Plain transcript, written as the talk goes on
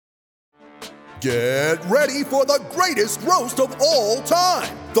Get ready for the greatest roast of all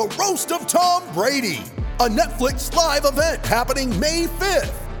time, the Roast of Tom Brady, a Netflix live event happening May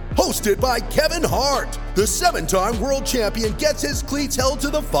 5th. Hosted by Kevin Hart, the 7-time world champion gets his cleats held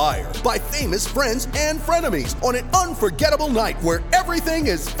to the fire by famous friends and frenemies on an unforgettable night where everything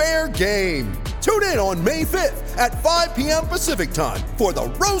is fair game. Tune in on May 5th at 5 p.m. Pacific time for the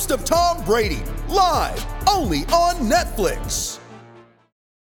Roast of Tom Brady, live only on Netflix.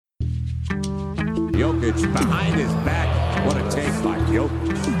 Jokic behind his back. What a take by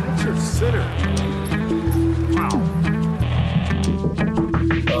Jokic. That's your sitter. Wow.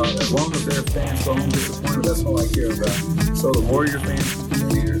 As long as their fans go home disappointed, that's all I care about. So the Warrior fans can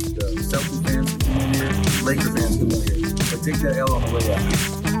come in here, the Celtics fans can come in here, Laker fans can come in here. But take that L on the way out.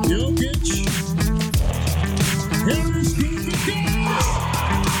 Jokic. Harris goes the case.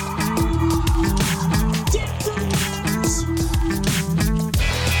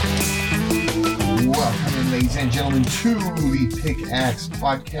 Welcome, ladies and gentlemen, to the Pickaxe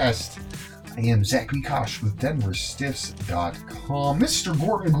Podcast. I am Zach Mikosh with DenverStiffs.com. Mr.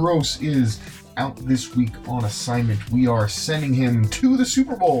 Gordon Gross is out this week on assignment. We are sending him to the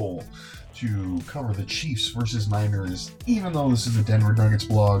Super Bowl to cover the Chiefs versus Niners. Even though this is a Denver Nuggets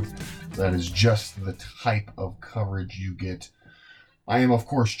blog, that is just the type of coverage you get. I am, of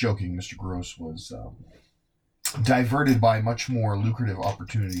course, joking. Mr. Gross was diverted by much more lucrative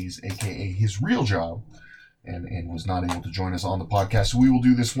opportunities, aka his real job, and was not able to join us on the podcast. So we will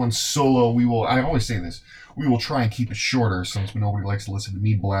do this one solo. I always say this, we will try and keep it shorter since nobody likes to listen to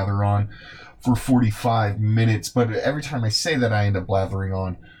me blather on for 45 minutes. But every time I say that, I end up blathering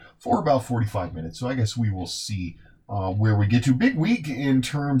on for about 45 minutes. So I guess we will see where we get to. Big week in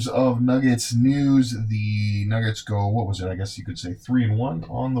terms of Nuggets news. The Nuggets go, what was it? I guess you could say 3-1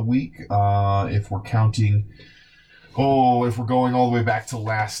 on the week. If we're counting... if we're going all the way back to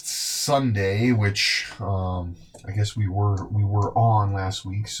last Sunday, which I guess we were on last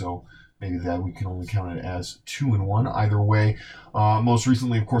week, so maybe that we can only count it as 2-1. Either way, most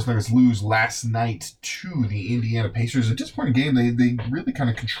recently, of course, Nuggets lose last night to the Indiana Pacers. A disappointing game. They really kind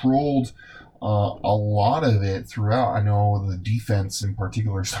of controlled a lot of it throughout. I know the defense in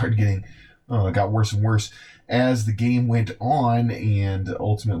particular started getting got worse and worse as the game went on, and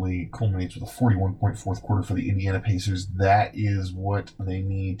ultimately culminates with a 41-point fourth quarter for the Indiana Pacers. That is what they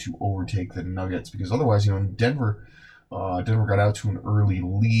need to overtake the Nuggets, because otherwise, Denver got out to an early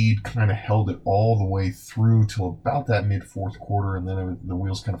lead, kind of held it all the way through till about that mid-fourth quarter, and then the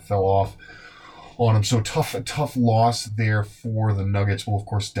wheels kind of fell off on them. So a tough loss there for the Nuggets. We'll, of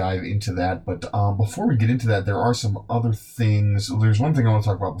course, dive into that. But before we get into that, there are some other things. There's one thing I want to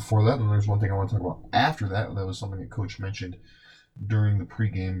talk about before that, and there's one thing I want to talk about after that. That was something that Coach mentioned during the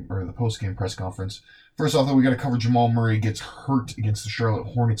pregame or the postgame press conference. First off, though, we got to cover Jamal Murray gets hurt against the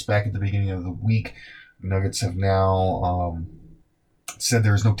Charlotte Hornets back at the beginning of the week. The Nuggets have now said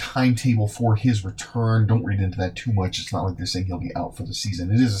there is no timetable for his return. Don't read into that too much. It's not like they're saying he'll be out for the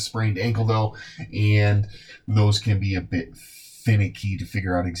season. It is a sprained ankle, though, and those can be a bit finicky to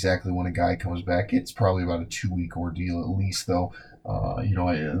figure out exactly when a guy comes back. It's probably about a 2-week ordeal at least, though. I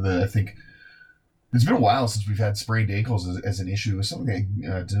think it's been a while since we've had sprained ankles as an issue. It was something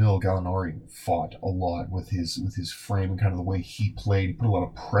that Danilo Gallinari fought a lot with his frame and kind of the way he played. He put a lot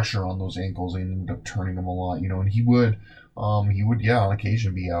of pressure on those ankles and ended up turning them a lot, and he would on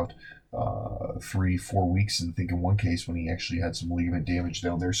occasion be out 3-4 weeks, and I think in one case when he actually had some ligament damage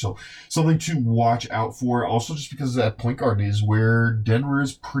down there. So something to watch out for. Also, just because that point guard is where Denver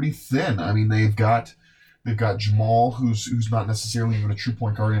is pretty thin. I mean, they've got Jamal, who's not necessarily even a true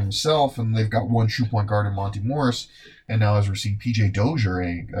point guard himself, and they've got one true point guard in Monty Morris. And now, as we're seeing, PJ Dozier,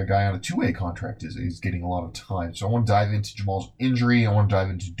 a guy on a 2-way contract, is getting a lot of time. So I want to dive into Jamal's injury. I want to dive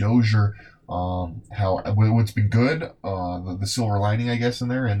into Dozier. What's been good, the silver lining, I guess, in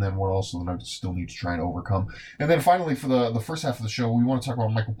there, and then what also the Nuggets still need to try and overcome. And then finally, for the first half of the show, we want to talk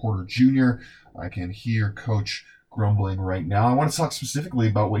about Michael Porter Jr. I can hear Coach grumbling right now. I want to talk specifically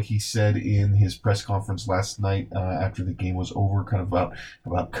about what he said in his press conference last night after the game was over, kind of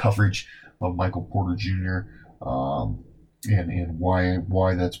about coverage of Michael Porter Jr. And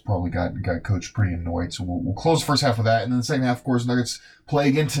why that's probably got Coach pretty annoyed. So we'll close the first half of that, and then the second half, of course, Nuggets play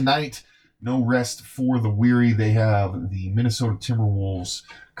again tonight. No rest for the weary. They have the Minnesota Timberwolves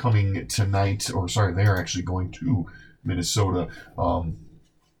coming tonight. They are actually going to Minnesota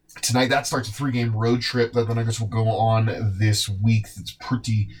tonight. That starts a 3-game road trip that the Nuggets will go on this week. It's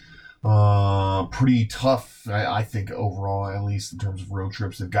pretty tough, I think, overall, at least in terms of road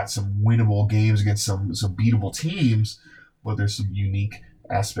trips. They've got some winnable games against some beatable teams, but there's some unique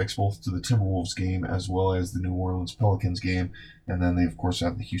aspects both to the Timberwolves game as well as the New Orleans Pelicans game. And then they, of course,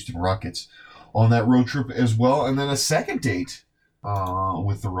 have the Houston Rockets on that road trip as well. And then a second date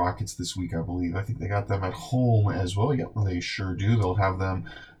with the Rockets this week, I believe. I think they got them at home as well. Yep, they sure do. They'll have them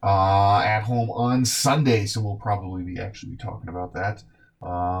at home on Sunday, so we'll probably be talking about that.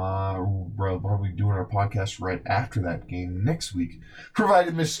 We'll probably doing our podcast right after that game next week,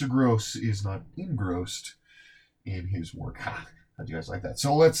 provided Mr. Gross is not engrossed in his work. How do you guys like that?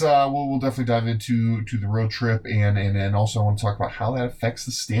 So let's we'll definitely dive into the road trip, and also I want to talk about how that affects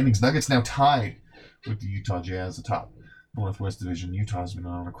the standings. Nuggets now tied with the Utah Jazz atop the Northwest Division. Utah's been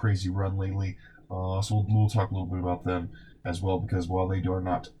on a crazy run lately, so we'll talk a little bit about them as well, because while they are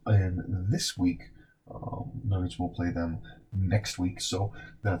not in this week, Nuggets will play them next week, so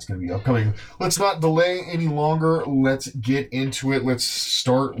that's going to be upcoming. Let's not delay any longer. Let's get into it. Let's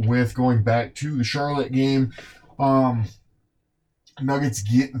start with going back to the Charlotte game. Nuggets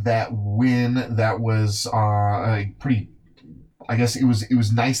get that win. That was a pretty, I guess it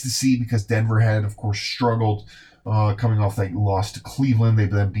was nice to see, because Denver had, of course, struggled coming off that loss to Cleveland. They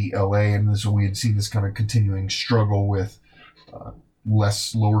then beat LA, and so we had seen this kind of continuing struggle with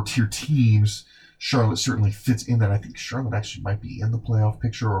lower tier teams. Charlotte certainly fits in that. I think Charlotte actually might be in the playoff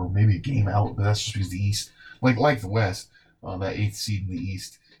picture, or maybe a game out, but that's just because the East, like the West, that 8th seed in the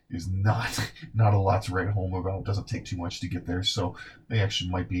East is not a lot to write home about. It doesn't take too much to get there, so they actually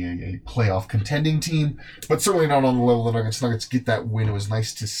might be a playoff contending team, but certainly not on the level of the Nuggets. Nuggets get that win. It was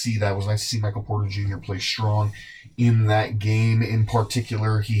nice to see that. It was nice to see Michael Porter Jr. play strong in that game. In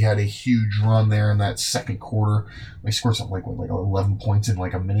particular, he had a huge run there in that second quarter. He scored something like 11 points in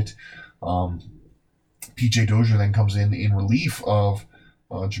like a minute. PJ Dozier then comes in relief of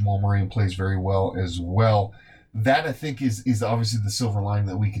Jamal Murray and plays very well as well. That, I think, is obviously the silver lining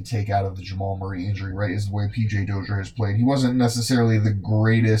that we can take out of the Jamal Murray injury, right, is the way PJ Dozier has played. He wasn't necessarily the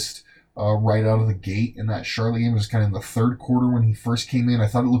greatest right out of the gate in that Charlotte game. It was kind of in the third quarter when he first came in. I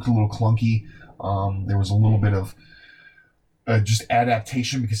thought it looked a little clunky. There was a little bit of just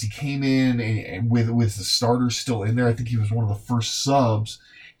adaptation, because he came in and with the starters still in there. I think he was one of the first subs,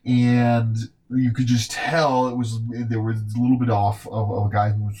 and you could just tell there was a little bit off of a guy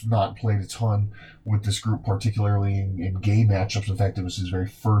who's not played a ton with this group, particularly in game matchups. In fact, it was his very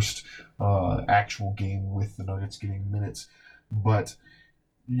first actual game with the Nuggets getting minutes. But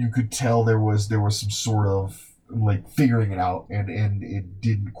you could tell there was some sort of like figuring it out, and it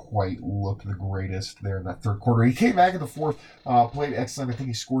didn't quite look the greatest there in that third quarter. He came back in the fourth, played excellent. I think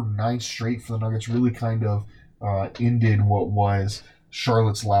he scored 9 straight for the Nuggets. Really kind of ended what was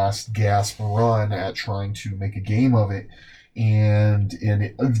Charlotte's last gasp run at trying to make a game of it.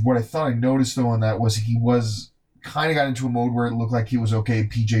 What I thought I noticed though on that was he was kind of got into a mode where it looked like he was okay.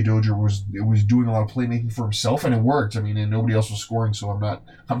 PJ Dozier was doing a lot of playmaking for himself, and it worked. I mean, and nobody else was scoring, so I'm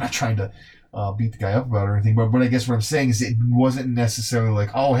not trying to beat the guy up about it or anything. But I guess what I'm saying is it wasn't necessarily like,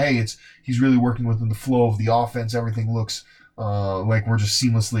 oh hey, he's really working within the flow of the offense. Everything looks like we're just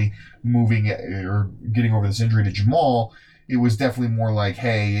seamlessly moving or getting over this injury to Jamal. It was definitely more like,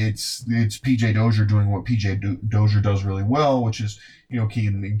 hey, it's PJ Dozier doing what PJ Dozier does really well, which is,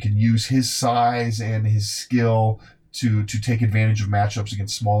 can use his size and his skill to take advantage of matchups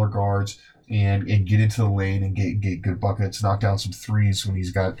against smaller guards and get into the lane and get good buckets, knock down some threes when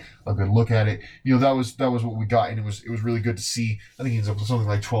he's got a good look at it. That was what we got, and it was really good to see. I think he ends up with something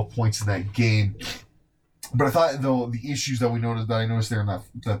like 12 points in that game. But I thought, though, the issues that I noticed there in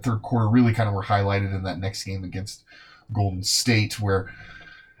that third quarter really kind of were highlighted in that next game against Golden State, where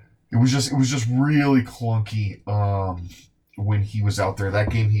it was just really clunky when he was out there. That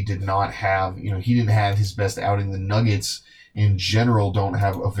game he did not have, he didn't have his best outing. The Nuggets in general don't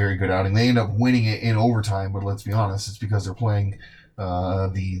have a very good outing. They end up winning it in overtime, but let's be honest, it's because they're playing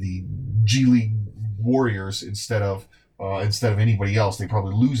the G League Warriors instead of anybody else. They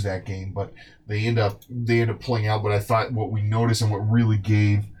probably lose that game, but they end up pulling out. But I thought what we noticed and what really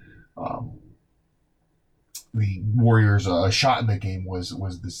gave the Warriors a shot in that game was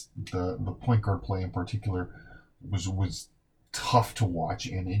the point guard play in particular was tough to watch,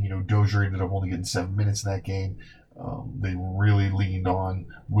 and Dozier ended up only getting 7 minutes in that game. They really leaned on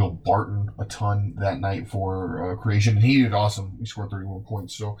Will Barton a ton that night for creation, and he did awesome. He scored 31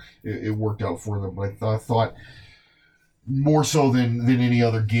 points, so it worked out for them. But I thought more so than any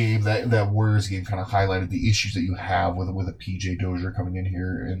other game, that Warriors game kind of highlighted the issues that you have with a PJ Dozier coming in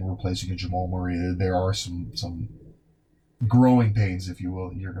here and replacing a Jamal Murray. There are some growing pains, if you will,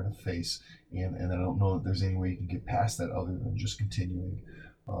 that you're going to face, and I don't know that there's any way you can get past that other than just continuing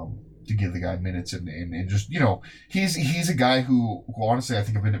to give the guy minutes and just he's a guy who honestly I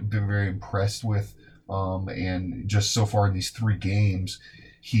think I've been very impressed with, and just so far in these 3 games.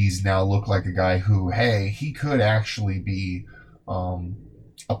 He's now looked like a guy who, hey, he could actually be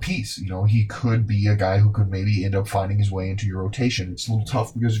a piece. You know, he could be a guy who could maybe end up finding his way into your rotation. It's a little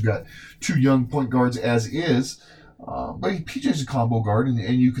tough because you've got two young point guards as is, but PJ's a combo guard, and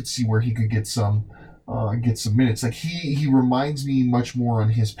you could see where he could get some minutes. Like he reminds me much more on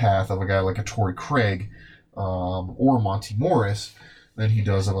his path of a guy like a Torrey Craig or a Monty Morris than he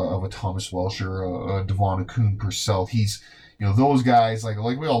does of a Thomas Welsh or a Devon Akun Purcell. He's, you know, those guys, like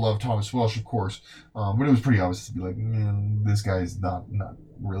we all love Thomas Welsh, of course, but it was pretty obvious to be like, man, this guy's not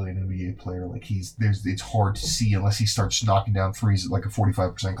really an NBA player. Like it's hard to see unless he starts knocking down threes at like a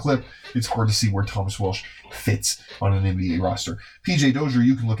 45% clip. It's hard to see where Thomas Welsh fits on an NBA roster. PJ Dozier,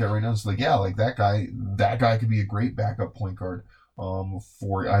 you can look at right now and it's like, yeah, like that guy could be a great backup point guard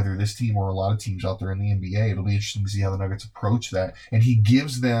for either this team or a lot of teams out there in the NBA. It'll be interesting to see how the Nuggets approach that, and he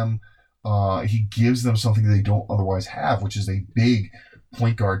gives them something they don't otherwise have, which is a big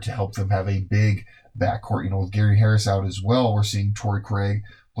point guard to help them have a big backcourt. You know, with Gary Harris out as well, we're seeing Torrey Craig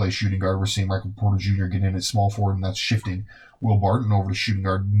play shooting guard. We're seeing Michael Porter Jr. get in at small forward, and that's shifting Will Barton over to shooting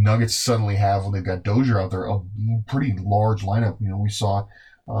guard. Nuggets suddenly have, when they've got Dozier out there, a pretty large lineup. You know, we saw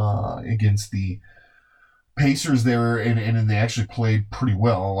against the Pacers there, and they actually played pretty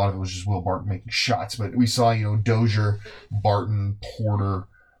well. A lot of it was just Will Barton making shots, but we saw, you know, Dozier, Barton, Porter,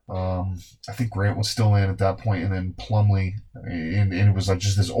 I think Grant was still in at that point, and then Plumlee, and it was like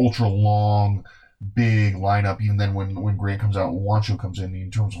just this ultra long, big lineup. Even then, when Grant comes out and Juancho comes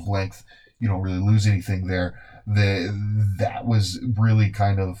in terms of length, you don't really lose anything there. That was really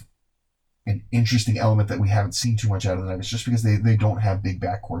kind of an interesting element that we haven't seen too much out of the Nuggets, just because they don't have big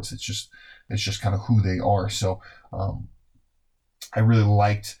backcourts. It's just kind of who they are. So I really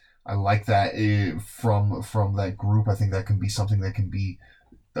like that from that group. I think that can be something that can be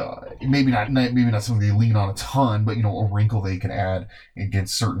maybe not something they lean on a ton, but, you know, a wrinkle they can add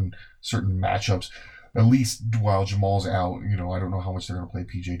against certain matchups, at least while Jamal's out. You know, I don't know how much they're going to play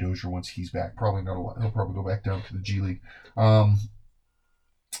PJ Dozier once he's back. Probably not a lot. He'll probably go back down to the G League.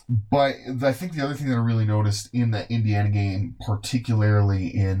 But I think the other thing that I really noticed in that Indiana game,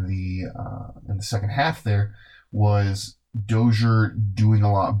 particularly in the second half there, was Dozier doing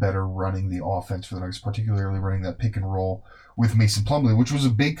a lot better running the offense for the Nuggets, particularly running that pick and roll with Mason Plumlee, which was a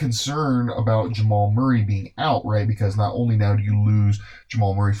big concern about Jamal Murray being out, right? Because not only now do you lose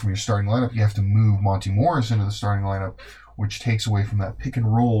Jamal Murray from your starting lineup, you have to move Monty Morris into the starting lineup, which takes away from that pick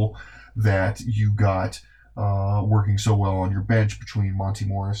and roll that you got working so well on your bench between Monty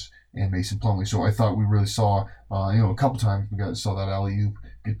Morris and Mason Plumlee. So I thought we really saw, a couple times saw that alley-oop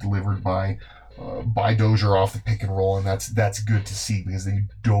get delivered by Dozier off the pick and roll, and that's good to see, because they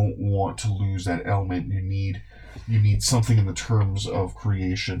don't want to lose that element. You need something in the terms of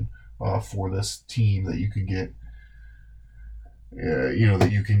creation for this team that you can get,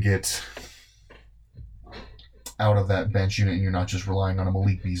 out of that bench unit, and you're not just relying on a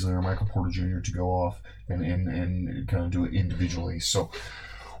Malik Beasley or Michael Porter Jr. to go off and kind of do it individually. So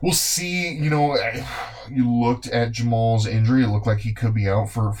we'll see. You know, you looked at Jamal's injury. It looked like he could be out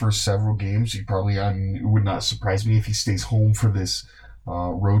for several games. He probably, it would not surprise me if he stays home for this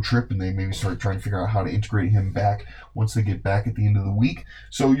road trip, and they maybe start trying to figure out how to integrate him back once they get back at the end of the week.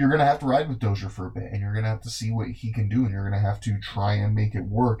 So you're going to have to ride with Dozier for a bit, and you're going to have to see what he can do, and you're going to have to try and make it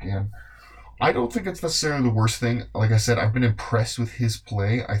work. And I don't think it's necessarily the worst thing. Like I said, I've been impressed with his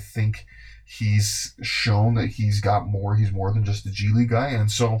play. I think he's shown that he's more than just a G League guy.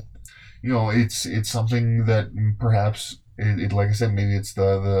 And so, you know, it's something that perhaps, like I said, maybe it's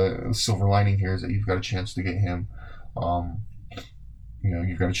the silver lining here is that you've got a chance to get him,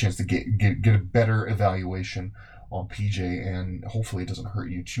 you've got a chance to get a better evaluation on PJ, and hopefully it doesn't hurt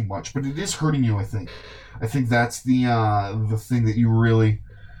you too much. But it is hurting you, I think. I think that's the thing that you really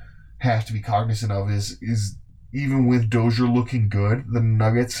have to be cognizant of is even with Dozier looking good, the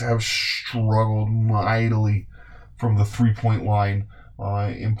Nuggets have struggled mightily from the 3-point line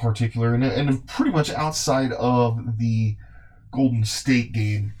in particular, and pretty much outside of the Golden State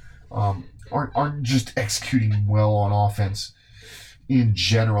game, aren't just executing well on offense in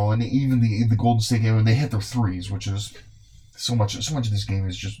general. And even the Golden State game, when they hit their threes, which is so much of this game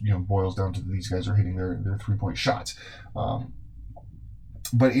is just, boils down to these guys are hitting their 3-point shots.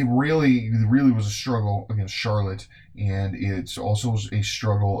 But it really was a struggle against Charlotte, and it's also a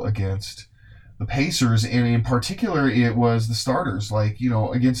struggle against the Pacers, and in particular, it was the starters. Like,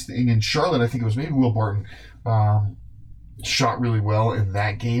 against Charlotte, I think it was maybe Will Barton shot really well in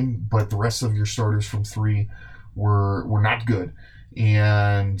that game, but the rest of your starters from three were not good.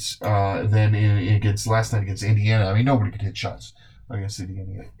 And then against last night against Indiana, I mean, nobody could hit shots against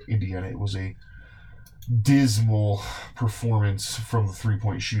Indiana. It was a dismal performance from the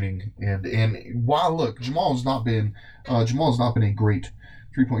 3-point shooting, and while look, Jamal has not been a great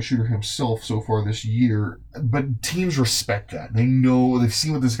three-point shooter himself so far this year, but teams respect that. They know, they've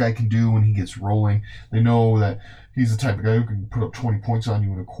seen what this guy can do when he gets rolling. They know that he's the type of guy who can put up 20 points on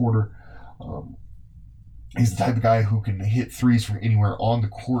you in a quarter. He's the type of guy who can hit threes from anywhere on the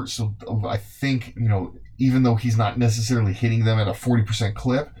court. So I think, even though he's not necessarily hitting them at a 40%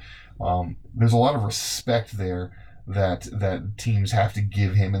 clip, there's a lot of respect there that teams have to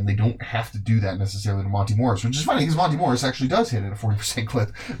give him, and they don't have to do that necessarily to Monty Morris, which is funny because Monty Morris actually does hit at a 40%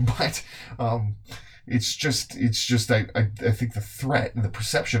 clip, but it's just I think the threat, the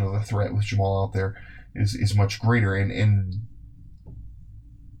perception of the threat with Jamal out there is much greater, and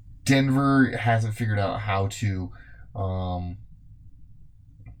Denver hasn't figured out how to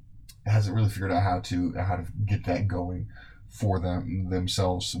get that going for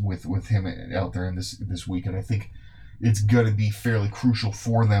themselves with him out there in this week, and I think it's going to be fairly crucial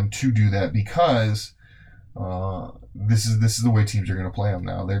for them to do that because this is the way teams are going to play them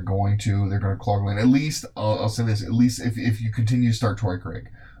now. They're going to clog lane. At least I'll say this. At least if you continue to start Torrey Craig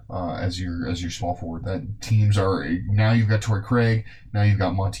as your small forward, that teams are now. You've got Torrey Craig. Now you've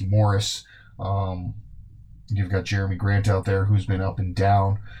got Monty Morris. You've got Jeremy Grant out there who's been up and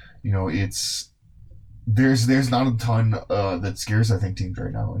down. There's not a ton that scares, I think, teams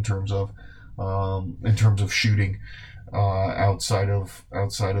right now in terms of shooting. Outside of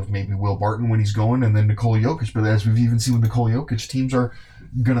maybe Will Barton when he's going, and then Nikola Jokic. But as we've even seen with Nikola Jokic, teams are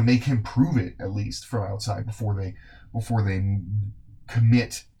going to make him prove it at least from outside before they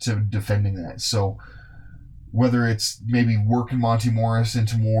commit to defending that. So whether it's maybe working Monty Morris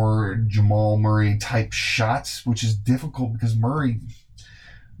into more Jamal Murray type shots, which is difficult because Murray's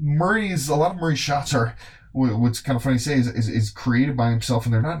a lot of Murray's shots are. What's kind of funny to say is created by himself,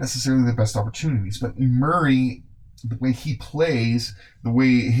 and they're not necessarily the best opportunities. But Murray, the way he plays, the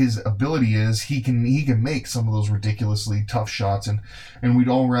way his ability is, he can make some of those ridiculously tough shots, and we'd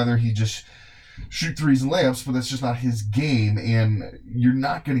all rather he just shoot threes and layups, but that's just not his game, and you're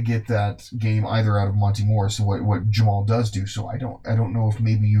not going to get that game either out of Monty Morris, what Jamal does do. So I don't know if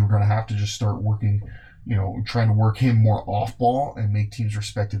maybe you're going to have to just start working, trying to work him more off ball and make teams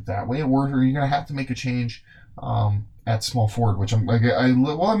respect it that way, or you're going to have to make a change at small forward, which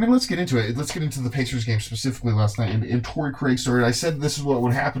let's get into it. Let's get into the Pacers game specifically last night. And Torrey Craig started. I said this is what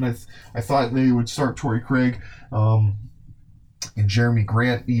would happen. I thought they would start Torrey Craig and Jeremy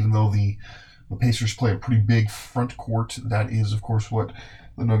Grant, even though the Pacers play a pretty big front court. That is, of course, what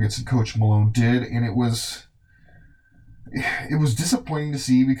the Nuggets and Coach Malone did, and it was disappointing to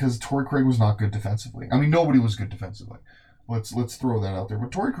see because Torrey Craig was not good defensively. I mean, nobody was good defensively. Let's throw that out there.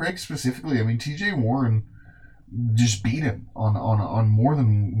 But Torrey Craig specifically, I mean, T.J. Warren just beat him on more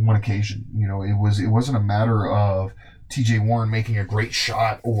than one occasion. It wasn't a matter of T.J. Warren making a great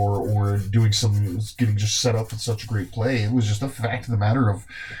shot or getting just set up with such a great play. It was just a fact of the matter of,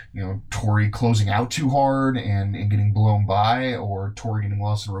 Torrey closing out too hard and getting blown by, or Torrey getting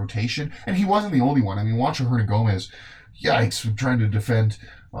lost in rotation. And he wasn't the only one. I mean, Juancho Hernangomez, yikes, trying to defend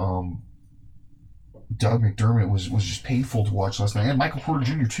Doug McDermott was just painful to watch last night. And Michael Porter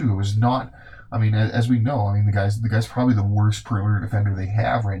Jr. too. It was not. I mean, as we know, the guy's probably the worst perimeter defender they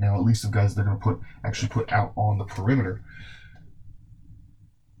have right now, at least of guys they're going to put out on the perimeter.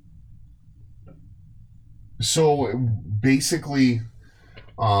 So basically,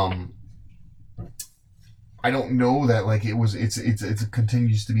 I don't know that it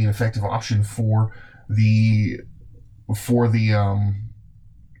continues to be an effective option for the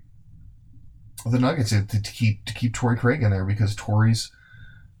Nuggets to keep Torrey Craig in there, because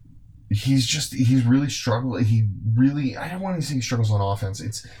he's really struggled. I don't want to say he struggles on offense.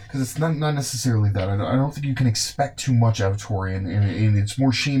 It's because it's not necessarily that. I don't think you can expect too much out of Torrey, and it's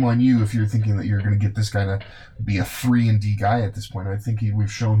more shame on you if you're thinking that you're going to get this guy to be a 3-and-D guy at this point. I think we've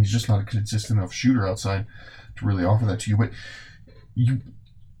shown he's just not a consistent enough shooter outside to really offer that to you. But you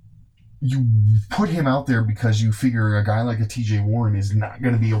put him out there because you figure a guy like a T.J. Warren is not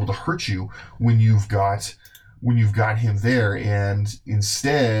going to be able to hurt you when you've got him there, and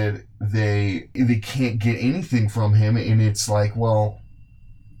instead they can't get anything from him, and it's like, well,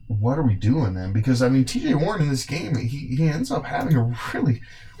 what are we doing then? Because T.J. Warren in this game, he ends up having a really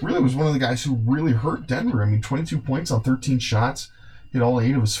was one of the guys who really hurt Denver. 22 points on 13 shots, hit all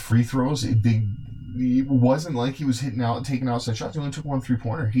 8 of his free throws. It wasn't like he was taking outside shots. He only took 1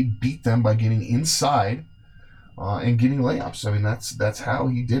 3-pointer. He beat them by getting inside and getting layups. That's how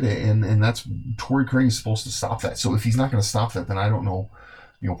he did it, and that's Torrey Craig is supposed to stop that. So if he's not going to stop that, then I don't know,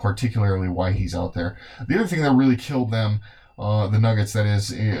 particularly why he's out there. The other thing that really killed them, the Nuggets, that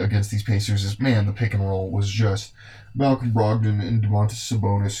is, against these Pacers, is, the pick and roll was just Malcolm Brogdon and Domantas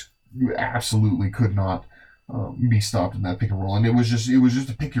Sabonis absolutely could not be stopped in that pick and roll. And it was just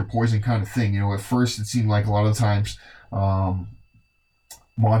a pick your poison kind of thing. At first it seemed like a lot of the times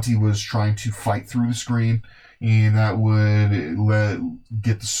Monty was trying to fight through the screen, and that would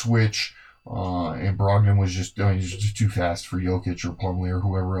get the switch. And Brogdon was just too fast for Jokic or Plumlee or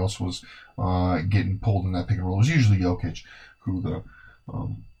whoever else was getting pulled in that pick and roll. It was usually Jokic who the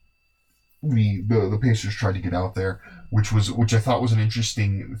Pacers tried to get out there, which I thought was an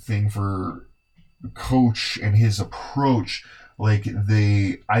interesting thing for the coach and his approach. Like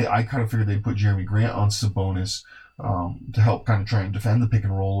I kind of figured they'd put Jeremy Grant on Sabonis to help kind of try and defend the pick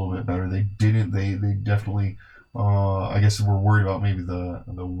and roll a little bit better. They didn't. They definitely. I guess we're worried about maybe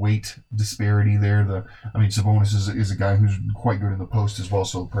the weight disparity there. Sabonis is a guy who's quite good in the post as well,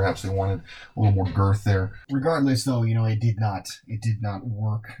 so perhaps they wanted a little more girth there. Regardless, though, it did not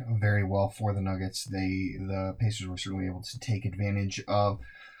work very well for the Nuggets. The Pacers were certainly able to take advantage of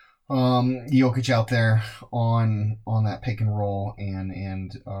Jokic out there on that pick and roll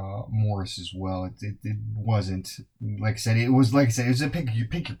and Morris as well. It wasn't like I said. It was a pick your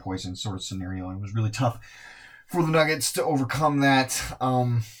poison sort of scenario, and it was really tough for the Nuggets to overcome that.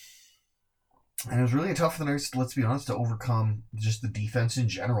 And it was really tough for the Nuggets, let's be honest, to overcome just the defense in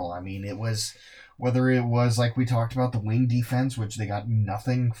general. It was, whether it was like we talked about the wing defense, which they got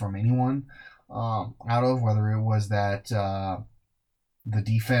nothing from anyone out of, whether it was that the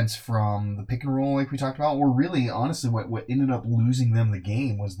defense from the pick and roll like we talked about, or really, honestly, what ended up losing them the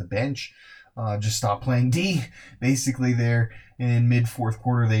game was the bench. Just stopped playing D, basically there in mid fourth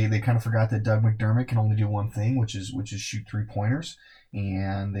quarter. They kind of forgot that Doug McDermott can only do one thing, which is shoot 3-pointers,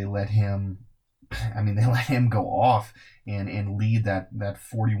 and they let him go off and lead that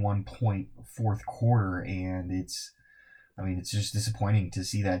 41-point fourth quarter, and it's just disappointing to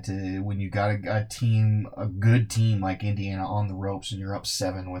see that when you got a good team like Indiana on the ropes and you're up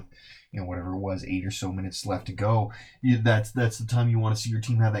 7 with whatever it was, 8 or so minutes left to go. That's the time you want to see your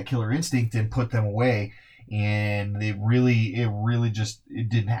team have that killer instinct and put them away. And it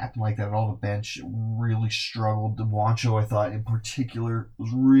didn't happen like that at all. The bench really struggled. Juancho, I thought in particular,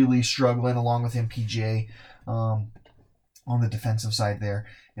 was really struggling along with MPJ on the defensive side there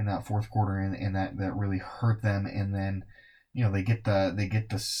in that fourth quarter, and that really hurt them. And then they get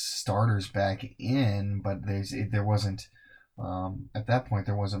the starters back in, but there wasn't. At that point,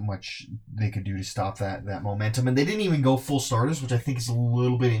 there wasn't much they could do to stop that momentum, and they didn't even go full starters, which I think is a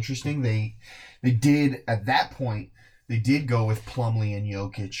little bit interesting. They did at that point. They did go with Plumlee and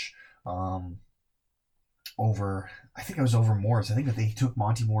Jokic over. I think it was over Morris. I think that they took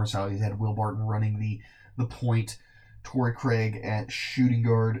Monty Morris out. He had Will Barton running the point, Torrey Craig at shooting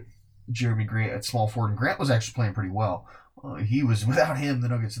guard, Jeremy Grant at small forward, and Grant was actually playing pretty well. He was, without him, the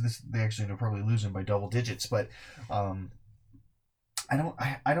Nuggets they actually ended up probably losing by double digits, but. I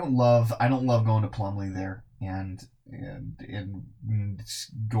don't love going to Plumlee there and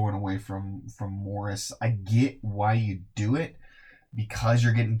going away from Morris. I get why you do it, because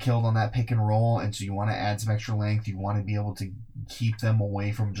you're getting killed on that pick and roll, and so you want to add some extra length. You want to be able to keep them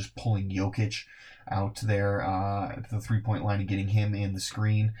away from just pulling Jokic out there at the 3-point line and getting him in the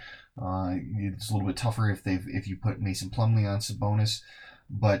screen. It's a little bit tougher if you put Mason Plumlee on Sabonis,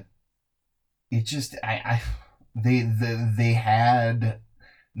 but it just They had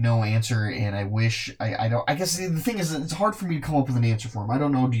no answer, and I wish I don't. I guess the thing is, it's hard for me to come up with an answer for him. I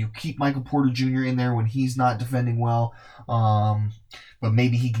don't know. Do you keep Michael Porter Jr. in there when he's not defending well? But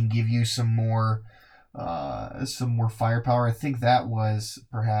maybe he can give you some more firepower. I think that was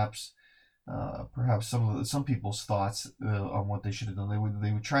perhaps some people's thoughts on what they should have done.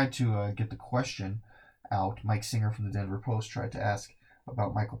 They would try to get the question out. Mike Singer from the Denver Post tried to ask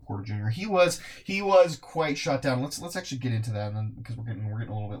about Michael Porter Jr. He was quite shut down. Let's actually get into that, and then, because we're getting a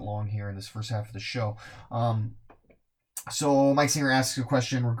little bit long here in this first half of the show. So Mike Singer asks a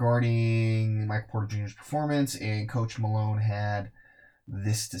question regarding Michael Porter Jr.'s performance, and Coach Malone had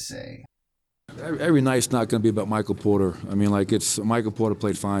this to say. Every night's not going to be about Michael Porter. Michael Porter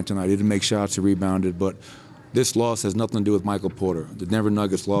played fine tonight. He didn't make shots, he rebounded, but this loss has nothing to do with Michael Porter. The Denver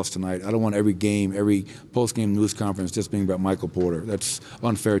Nuggets lost tonight. I don't want every game, every post-game news conference just being about Michael Porter. That's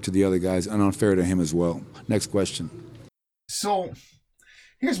unfair to the other guys and unfair to him as well. Next question. So,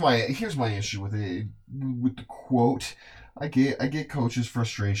 here's my issue with the quote. I get Coach's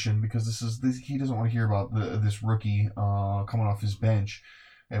frustration because he doesn't want to hear about this rookie coming off his bench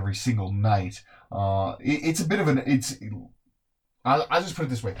every single night. It's a bit of I'll just put it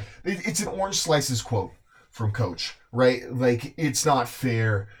this way. It's an Orange Slices quote from Coach, right? Like, it's not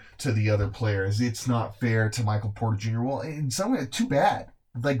fair to the other players. It's not fair to Michael Porter Jr. Well, in some way, too bad.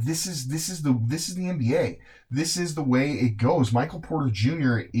 Like, this is the NBA. This is the way it goes. Michael Porter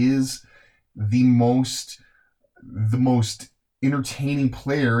Jr. is the most the most entertaining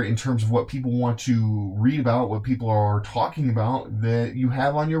player in terms of what people want to read about, what people are talking about that you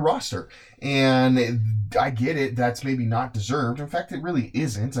have on your roster. And I get it, that's maybe not deserved. In fact, it really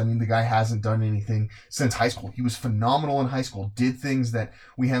isn't. I mean, the guy hasn't done anything since high school. He was phenomenal in high school, did things that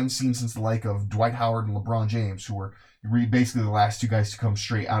we haven't seen since the like of Dwight Howard and LeBron James, who were basically the last two guys to come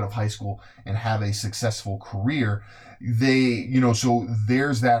straight out of high school and have a successful career. So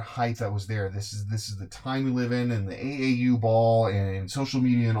there's that hype that was there. This is the time we live in, and the AAU ball and social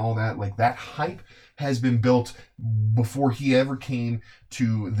media and all that. Like, that hype has been built before he ever came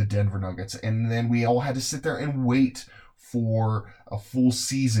to the Denver Nuggets. And then we all had to sit there and wait for a full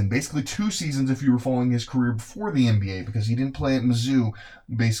season, basically 2 seasons if you were following his career before the NBA, because he didn't play at Mizzou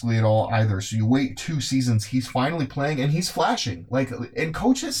basically at all either. So you wait 2 seasons, he's finally playing and he's flashing. And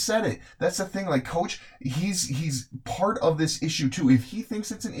Coach has said it. That's the thing. Like, Coach, he's part of this issue too. If he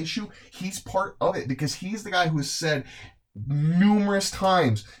thinks it's an issue, he's part of it, because he's the guy who has said numerous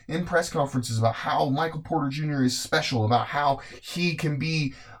times in press conferences about how Michael Porter Jr. is special, about how he can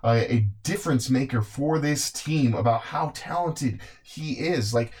be a difference maker for this team, about how talented he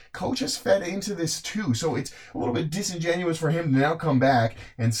is. Like, Coach has fed into this too, so it's a little bit disingenuous for him to now come back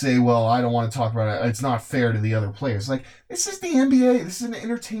and say, well, I don't want to talk about it, it's not fair to the other players. Like, this is the NBA, this is an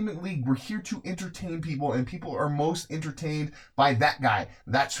entertainment league. We're here to entertain people, and people are most entertained by that guy.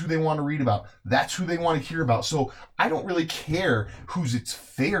 That's who they want to read about, that's who they want to hear about. So I don't really care who's it's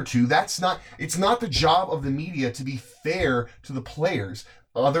fair to. It's not the job of the media to be fair to the players,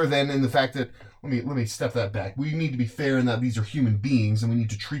 other than in the fact that, let me step that back. We need to be fair in that these are human beings and we need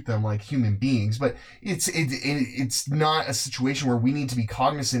to treat them like human beings, but it's not a situation where we need to be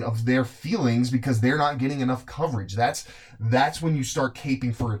cognizant of their feelings because they're not getting enough coverage. That's when you start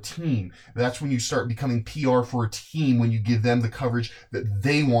caping for a team. That's when you start becoming PR for a team, when you give them the coverage that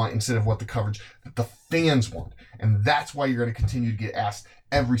they want instead of what the coverage that the fans want. And that's why you're going to continue to get asked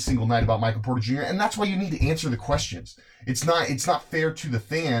every single night about Michael Porter Jr. And that's why you need to answer the questions. It's not fair to the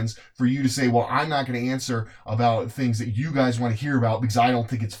fans for you to say, well, I'm not going to answer about things that you guys want to hear about because I don't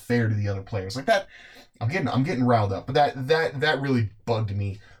think it's fair to the other players. Like that, I'm getting riled up. But that really bugged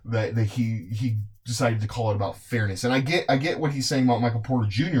me that he decided to call it about fairness. And I get what he's saying about Michael Porter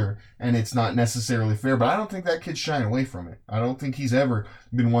Jr. and it's not necessarily fair, but I don't think that kid's shying away from it. I don't think he's ever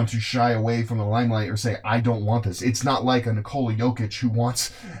been one to shy away from the limelight or say, I don't want this. It's not like a Nikola Jokic who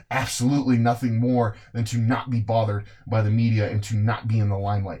wants absolutely nothing more than to not be bothered by the media and to not be in the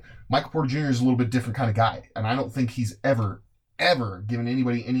limelight. Michael Porter Jr. is a little bit different kind of guy, and I don't think he's ever given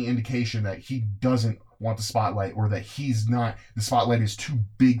anybody any indication that he doesn't want the spotlight or that the spotlight is too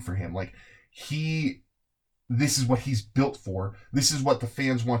big for him. Like, this is what he's built for. This is what the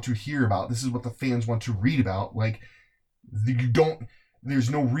fans want to hear about. This is what the fans want to read about. Like, there's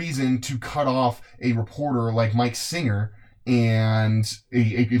no reason to cut off a reporter like Mike Singer and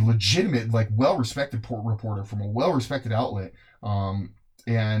a legitimate, like, well-respected reporter from a well-respected outlet, and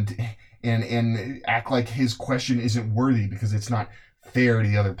act like his question isn't worthy because it's not fair to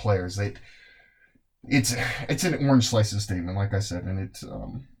the other players. It's an orange slices statement, like I said, and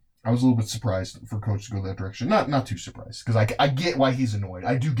I was a little bit surprised for Coach to go that direction. Not too surprised, because I get why he's annoyed.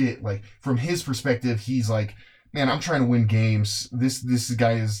 I do get, like, from his perspective, he's like, man, I'm trying to win games. This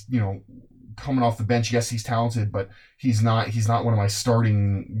guy is, coming off the bench. Yes, he's talented, but he's not one of my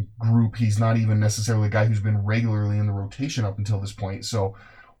starting group. He's not even necessarily a guy who's been regularly in the rotation up until this point. So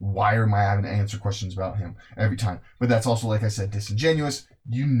why am I having to answer questions about him every time? But that's also, like I said, disingenuous.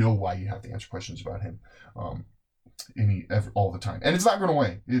 You know why you have to answer questions about him. All the time, and it's not going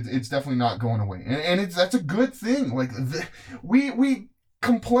away. It's definitely not going away, and that's a good thing. Like, we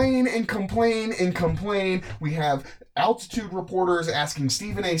complain and complain and complain. We have altitude reporters asking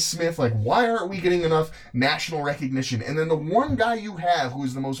Stephen A. Smith, like, why aren't we getting enough national recognition? And then the one guy you have who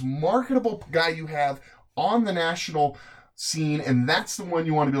is the most marketable guy you have on the national scene, and that's the one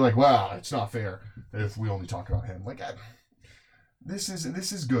you want to be like, wow, it's not fair if we only talk about him. Like, this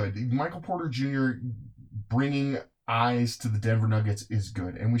is good. Michael Porter Jr. bringing eyes to the Denver Nuggets is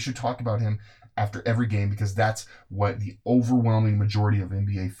good, and we should talk about him after every game because that's what the overwhelming majority of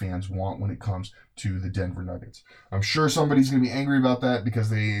NBA fans want when it comes to the Denver Nuggets. I'm sure somebody's going to be angry about that because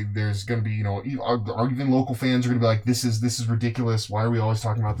there's going to be, even local fans are going to be like, this is ridiculous. Why are we always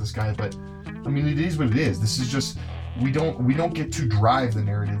talking about this guy? But I mean, it is what it is. This is just, we don't get to drive the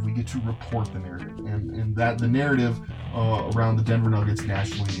narrative. We get to report the narrative, and that the narrative around the Denver Nuggets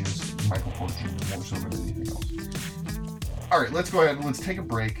nationally is Michael Porter Jr. more so than anything else. All right, let's go ahead and let's take a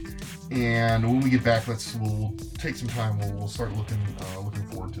break. And when we get back, we'll take some time. We'll start looking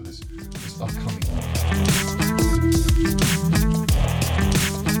forward to this upcoming.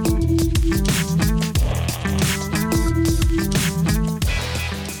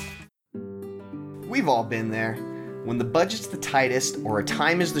 We've all been there. When the budget's the tightest or a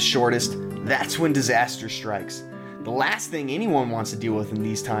time is the shortest, that's when disaster strikes. The last thing anyone wants to deal with in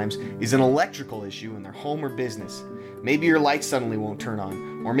these times is an electrical issue in their home or business. Maybe your light suddenly won't turn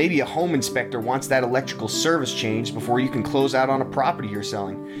on, or maybe a home inspector wants that electrical service changed before you can close out on a property you're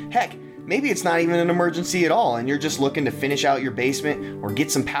selling. Heck, maybe it's not even an emergency at all and you're just looking to finish out your basement or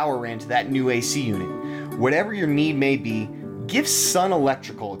get some power ran to that new AC unit. Whatever your need may be, give Sun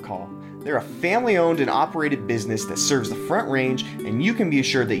Electrical a call. They're a family-owned and operated business that serves the Front Range, and you can be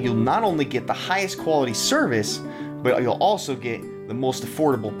assured that you'll not only get the highest quality service, but you'll also get the most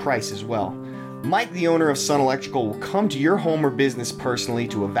affordable price as well. Mike, the owner of Sun Electrical, will come to your home or business personally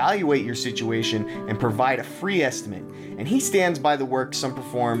to evaluate your situation and provide a free estimate. And he stands by the work Sun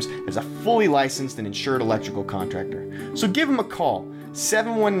performs as a fully licensed and insured electrical contractor. So give him a call,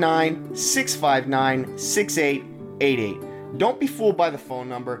 719-659-6888. Don't be fooled by the phone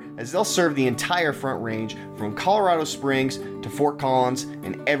number, as they'll serve the entire Front Range from Colorado Springs to Fort Collins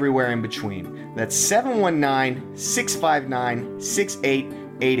and everywhere in between. That's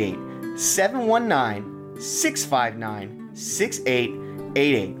 719-659-6888.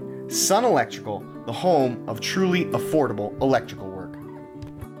 719-659-6888. Sun Electrical, the home of truly affordable electrical work.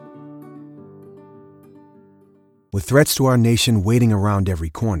 With threats to our nation waiting around every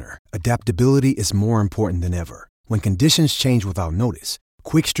corner, adaptability is more important than ever. When conditions change without notice,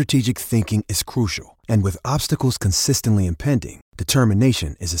 quick strategic thinking is crucial. And with obstacles consistently impending,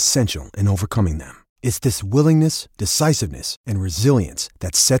 determination is essential in overcoming them. It's this willingness, decisiveness, and resilience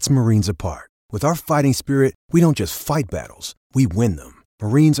that sets Marines apart. With our fighting spirit, we don't just fight battles, we win them.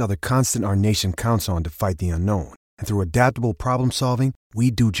 Marines are the constant our nation counts on to fight the unknown. And through adaptable problem solving,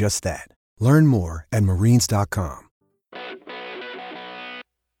 we do just that. Learn more at marines.com.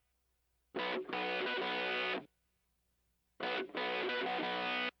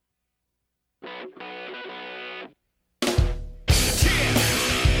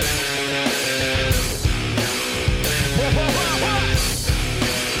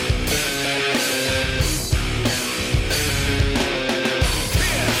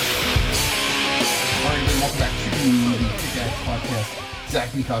 Zach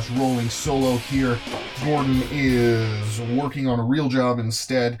Mikosh rolling solo here. Gordon is working on a real job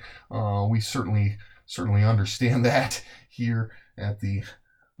instead. We certainly understand that here at the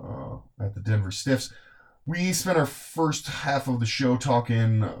Denver Stiffs. We spent our first half of the show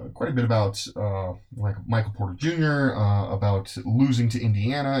talking quite a bit about like Michael Porter Jr., about losing to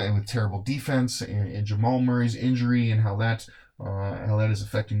Indiana and with terrible defense, and Jamal Murray's injury and how that is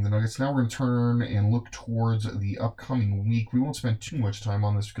affecting the Nuggets. Now we're going to turn and look towards the upcoming week. We won't spend too much time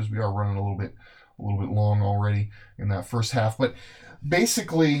on this because we are running a little bit long already in that first half. But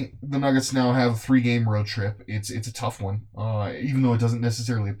basically, the Nuggets now have a 3-game road trip. It's a tough one, even though it doesn't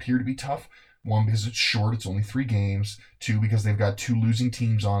necessarily appear to be tough. 1, because it's short, it's only 3 games. 2, because they've got 2 losing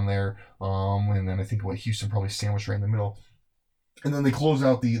teams on there. And then I think Houston probably sandwiched right in the middle. And then they close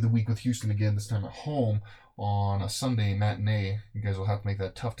out the week with Houston again, this time at home on a Sunday matinee. You guys will have to make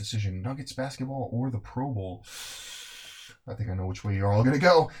that tough decision. Nuggets basketball or the Pro Bowl. I think I know which way you're all going to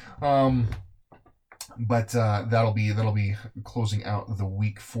go. But that'll be closing out the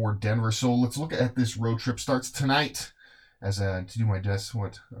week for Denver. So let's look at this road trip. Starts tonight. To do my best,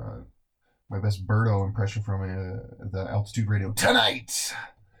 my best Birdo impression from the Altitude Radio. Tonight,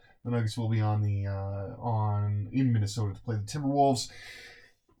 the Nuggets will be in Minnesota to play the Timberwolves.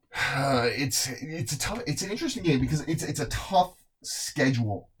 It's an interesting game because it's a tough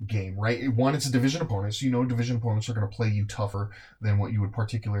schedule game, right? One, it's a division opponent, so division opponents are going to play you tougher than what you would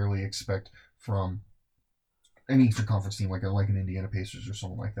particularly expect from an Eastern Conference team like an Indiana Pacers or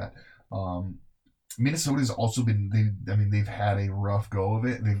something like that. Minnesota's also they've had a rough go of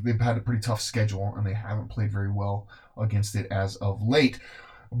it. They've had a pretty tough schedule and they haven't played very well against it as of late.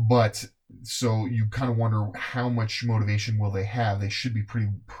 But so you kind of wonder how much motivation will they have. They should be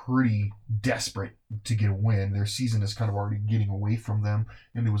pretty desperate to get a win. Their season is kind of already getting away from them,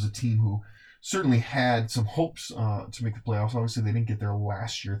 and it was a team who certainly had some hopes to make the playoffs. Obviously, they didn't get there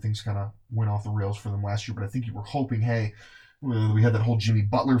last year. Things kind of went off the rails for them last year, but I think you were hoping, hey, we had that whole Jimmy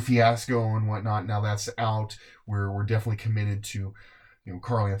Butler fiasco and whatnot. Now that's out. We're definitely committed to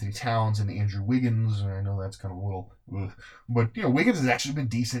Karl Anthony Towns and Andrew Wiggins. I know that's kind of a little, but Wiggins has actually been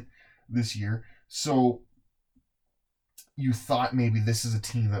decent this year. So you thought maybe this is a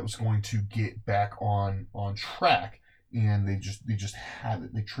team that was going to get back on track, and they just had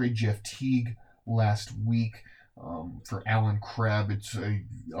it. They trade Jeff Teague last week for Alan Crabb. It's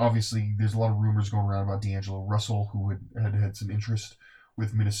obviously there's a lot of rumors going around about D'Angelo Russell, who had some interest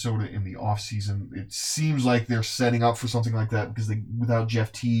with Minnesota in the offseason. It seems like they're setting up for something like that because without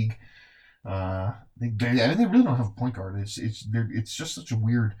Jeff Teague, They really don't have a point guard. It's just such a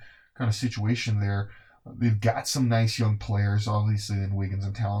weird kind of situation there. They've got some nice young players, obviously, in Wiggins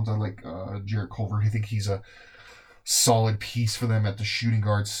and Towns. I like Jarrett Culver. I think he's a solid piece for them at the shooting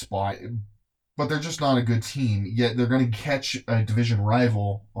guard spot. But they're just not a good team. Yet they're going to catch a division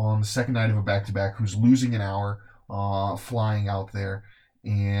rival on the second night of a back-to-back who's losing an hour, flying out there,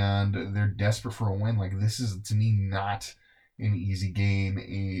 and they're desperate for a win. Like, this is, to me, not an easy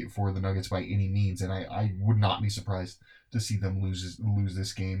game for the Nuggets by any means, and I would not be surprised to see them lose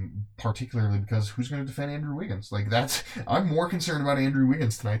this game, particularly because who's going to defend Andrew Wiggins? Like, I'm more concerned about Andrew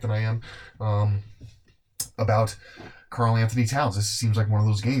Wiggins tonight than I am about Karl-Anthony Towns. This seems like one of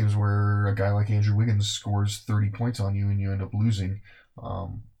those games where a guy like Andrew Wiggins scores 30 points on you and you end up losing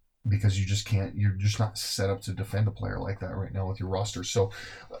because you're just not set up to defend a player like that right now with your roster. So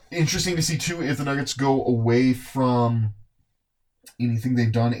interesting to see too if the Nuggets go away from anything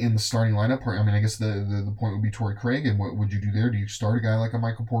they've done in the starting lineup. I mean, I guess the point would be Torrey Craig, and what would you do there? Do you start a guy like a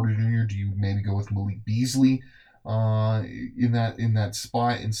Michael Porter Jr.? Do you maybe go with Malik Beasley in that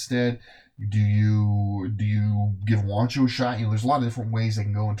spot instead? Do you give Juancho a shot? There's a lot of different ways they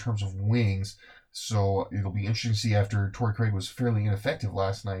can go in terms of wings. So it'll be interesting to see after Torrey Craig was fairly ineffective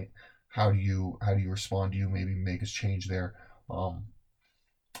last night. How do you respond? Do you maybe make a change there?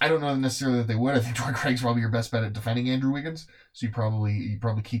 I don't know necessarily that they would. I think Torrey Craig's probably your best bet at defending Andrew Wiggins. So you probably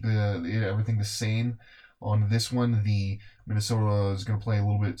keep everything the same on this one. The Minnesota is going to play a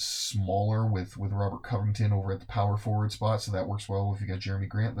little bit smaller with Robert Covington over at the power forward spot, so that works well if you got Jeremy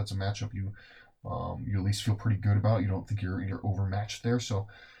Grant. That's a matchup you at least feel pretty good about. You don't think you're overmatched there. So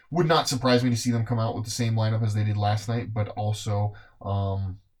would not surprise me to see them come out with the same lineup as they did last night, but also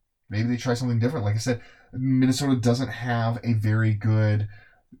maybe they try something different. Like I said, Minnesota doesn't have a very good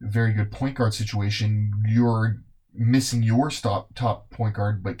point guard situation. You're missing your top point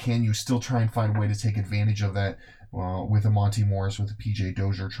guard, but can you still try and find a way to take advantage of that with a Monty Morris, with a PJ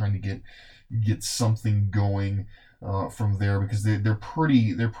Dozier, trying to get something going from there, because they're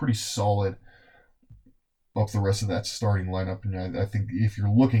pretty solid up the rest of that starting lineup. And I think if you're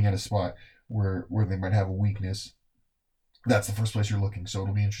looking at a spot where they might have a weakness, that's the first place you're looking. So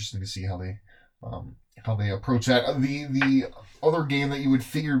it'll be interesting to see how they approach that. The other game that you would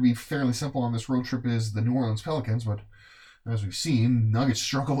figure would be fairly simple on this road trip is the New Orleans Pelicans, but as we've seen, Nuggets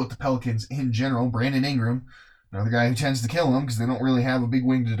struggle with the Pelicans in general. Brandon Ingram, another guy who tends to kill them because they don't really have a big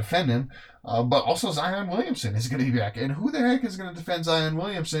wing to defend him. But also Zion Williamson is going to be back. And who the heck is going to defend Zion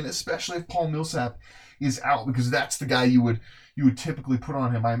Williamson, especially if Paul Millsap is out, because that's the guy you would typically put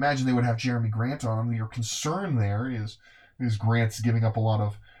on him. I imagine they would have Jeremy Grant on him. Your concern there is Grant's giving up a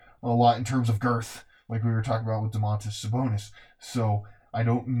lot in terms of girth, like we were talking about with Domantas Sabonis. So I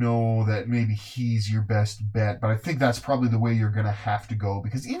don't know that maybe he's your best bet, but I think that's probably the way you're going to have to go,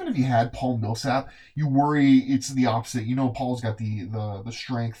 because even if you had Paul Millsap, you worry it's the opposite. Paul's got the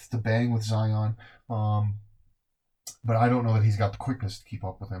strength to bang with Zion, but I don't know that he's got the quickness to keep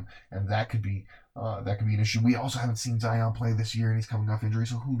up with him, and that could be an issue. We also haven't seen Zion play this year, and he's coming off injury,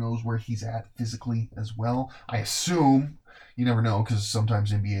 so who knows where he's at physically as well. I assume, you never know, because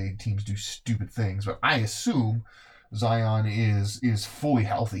sometimes NBA teams do stupid things, but I assume Zion is fully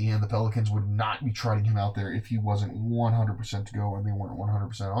healthy, and the Pelicans would not be trotting him out there if he wasn't 100% to go and they weren't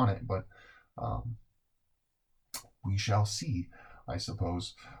 100% on it. But we shall see, I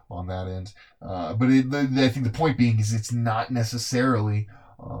suppose, on that end. But I think the point being is it's not necessarily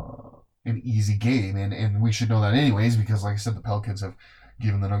an easy game, and we should know that anyways, because like I said, the Pelicans have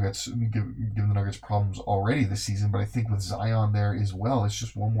given the Nuggets problems already this season. But I think with Zion there as well, it's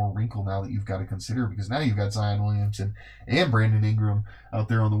just one more wrinkle now that you've got to consider, because now you've got Zion Williamson and Brandon Ingram out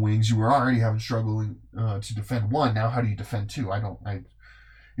there on the wings. You were already having struggling to defend one. Now how do you defend two?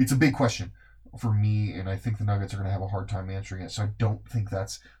 It's a big question for me, and I think the Nuggets are going to have a hard time answering it. So I don't think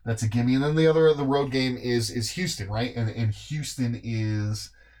that's a gimme. And then the road game is Houston, right? And Houston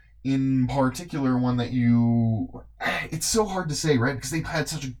is in particular one that it's so hard to say, right? Because they've had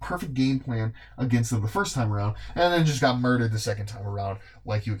such a perfect game plan against them the first time around, and then just got murdered the second time around,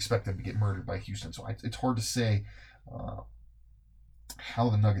 like you expect them to get murdered by Houston. So it's hard to say how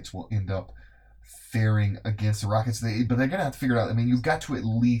the Nuggets will end up faring against the Rockets. But they're going to have to figure it out. I mean, you've got to at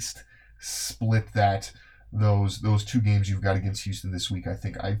least split those two games you've got against Houston this week. I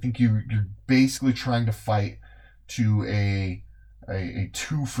think you're basically trying to fight to a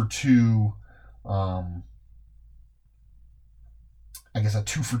 2-for-2, I guess a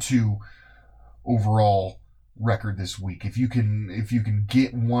 2-for-2 overall record this week. If you can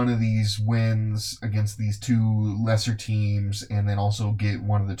get one of these wins against these two lesser teams and then also get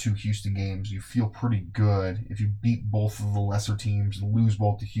one of the two Houston games, you feel pretty good. If you beat both of the lesser teams and lose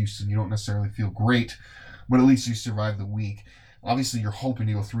both to Houston, you don't necessarily feel great, but at least you survive the week. Obviously, you're hoping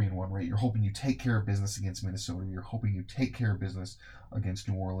to go 3-1, right? You're hoping you take care of business against Minnesota. You're hoping you take care of business against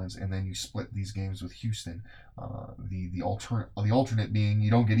New Orleans, and then you split these games with Houston. The alternate being you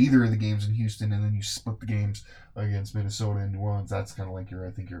don't get either of the games in Houston, and then you split the games against Minnesota and New Orleans. That's kind of like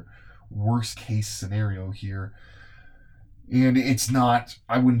your worst case scenario here. And it's not.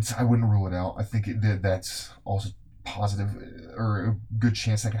 I wouldn't rule it out. I think that's also positive or a good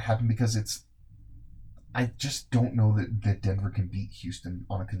chance that can happen because I just don't know that Denver can beat Houston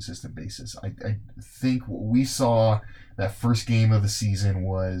on a consistent basis. I think what we saw that first game of the season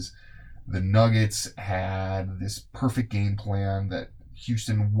was the Nuggets had this perfect game plan that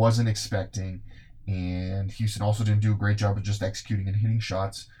Houston wasn't expecting, and Houston also didn't do a great job of just executing and hitting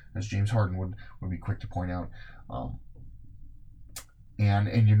shots, as James Harden would be quick to point out.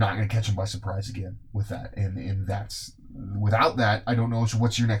 And you're not going to catch them by surprise again with that. And that's without that, I don't know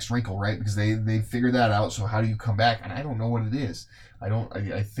what's your next wrinkle, right? Because they figured that out. So how do you come back? And I don't know what it is.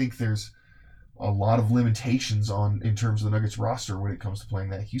 I think there's a lot of limitations in terms of the Nuggets roster when it comes to playing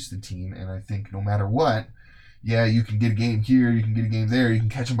that Houston team. And I think no matter what, yeah, you can get a game here, you can get a game there, you can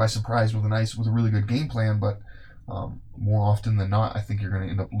catch them by surprise with a really good game plan. But more often than not, I think you're going to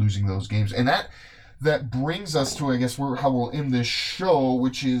end up losing those games. And that brings us to, I guess, how we'll end this show,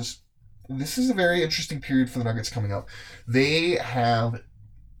 which is this is a very interesting period for the Nuggets coming up. They have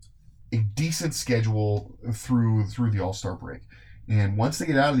a decent schedule through the All-Star break. And once they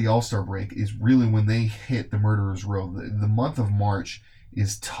get out of the All-Star break is really when they hit the murderer's row. The month of March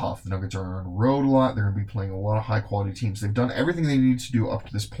is tough. The Nuggets are on the road a lot. They're going to be playing a lot of high-quality teams. They've done everything they need to do up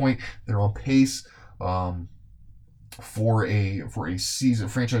to this point. They're on pace for a season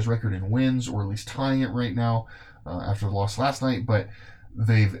franchise record in wins, or at least tying it right now after the loss last night. But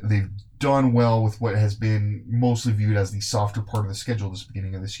they've done well with what has been mostly viewed as the softer part of the schedule this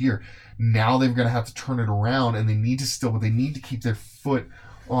beginning of this year. Now they're going to have to turn it around, and they need to keep their foot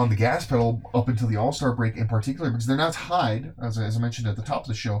on the gas pedal up until the All-Star break in particular, because they're now tied, as I mentioned at the top of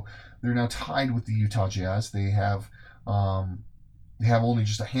the show, they're now tied with the Utah Jazz. They have only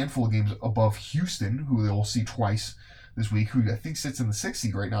just a handful of games above Houston, who they'll see twice this week, who I think sits in the 6th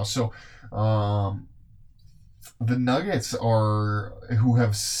seed right now. So the Nuggets who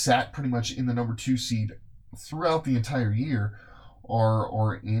have sat pretty much in the number 2 seed throughout the entire year,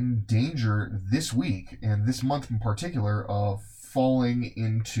 are in danger this week and this month in particular of falling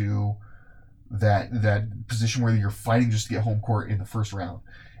into that position where you're fighting just to get home court in the first round.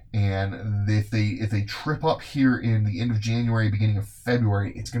 And if they trip up here in the end of January, beginning of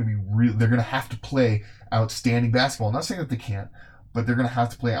February, it's going to be they're going to have to play outstanding basketball. I'm not saying that they can't, but they're going to have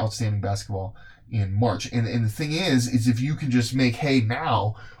to play outstanding basketball in March. And the thing is if you can just make hay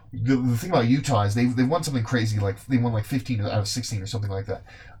now, the thing about Utah is they won something crazy, like they won like 15 out of 16 or something like that.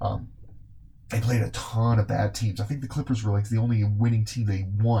 They played a ton of bad teams. I think the Clippers were like the only winning team they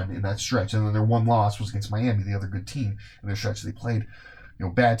won in that stretch, and then their one loss was against Miami, the other good team in their stretch. They played,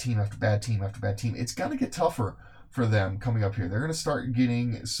 bad team after bad team after bad team. It's gonna get tougher for them coming up here. They're gonna start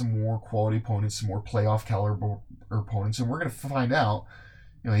getting some more quality opponents, some more playoff caliber opponents, and we're gonna find out,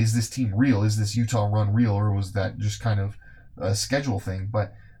 is this team real? Is this Utah run real, or was that just kind of a schedule thing?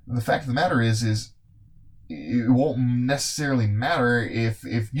 But the fact of the matter is it won't necessarily matter if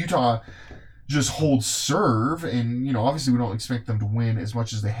Utah just holds serve, and obviously we don't expect them to win as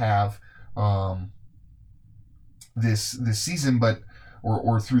much as they have this season, but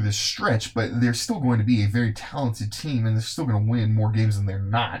or through this stretch, but they're still going to be a very talented team, and they're still going to win more games than they're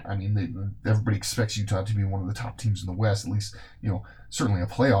not. I mean, everybody expects Utah to be one of the top teams in the West, at least certainly a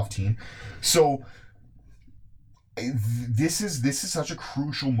playoff team. So this is such a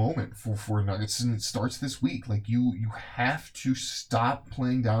crucial moment for Nuggets, and it starts this week. Like you have to stop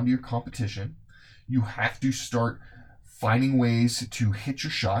playing down to your competition. You have to start finding ways to hit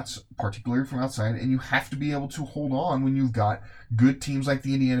your shots, particularly from outside, and you have to be able to hold on when you've got good teams like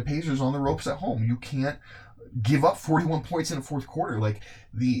the Indiana Pacers on the ropes at home. You can't give up 41 points in the fourth quarter. Like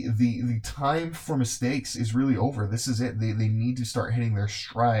the time for mistakes is really over. This is it. They need to start hitting their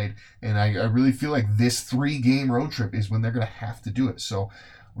stride, and I really feel like this 3-game road trip is when they're going to have to do it. So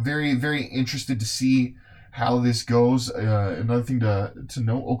very, very interested to see how this goes. Another thing to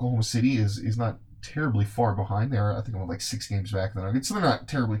note, Oklahoma City is not terribly far behind. They're, I think, like 6 games back than Nuggets, so they're not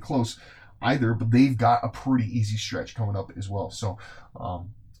terribly close either, but they've got a pretty easy stretch coming up as well. So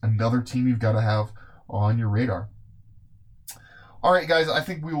another team you've got to have on your radar. All right, guys, I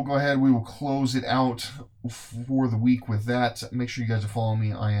think we will go ahead. We will close it out for the week with that. Make sure you guys are following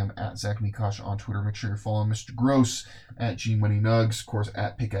me. I am at Zach Mikosh on Twitter. Make sure you're following Mr. Gross at G Money Nugs. Of course,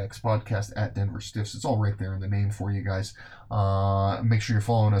 at Pickaxe Podcast, at Denver Stiffs. It's all right there in the name for you guys. Make sure you're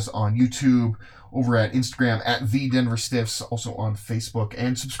following us on YouTube, over at Instagram, at The Denver Stiffs, also on Facebook.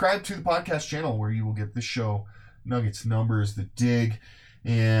 And subscribe to the podcast channel where you will get this show, Nuggets Numbers, The Dig,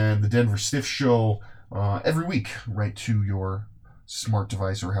 and the Denver Stiffs Show every week right to your smart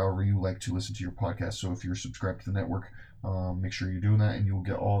device or however you like to listen to your podcast. So if you're subscribed to the network, make sure you're doing that and you'll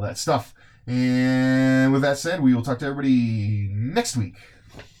get all that stuff. And with that said, we will talk to everybody next week.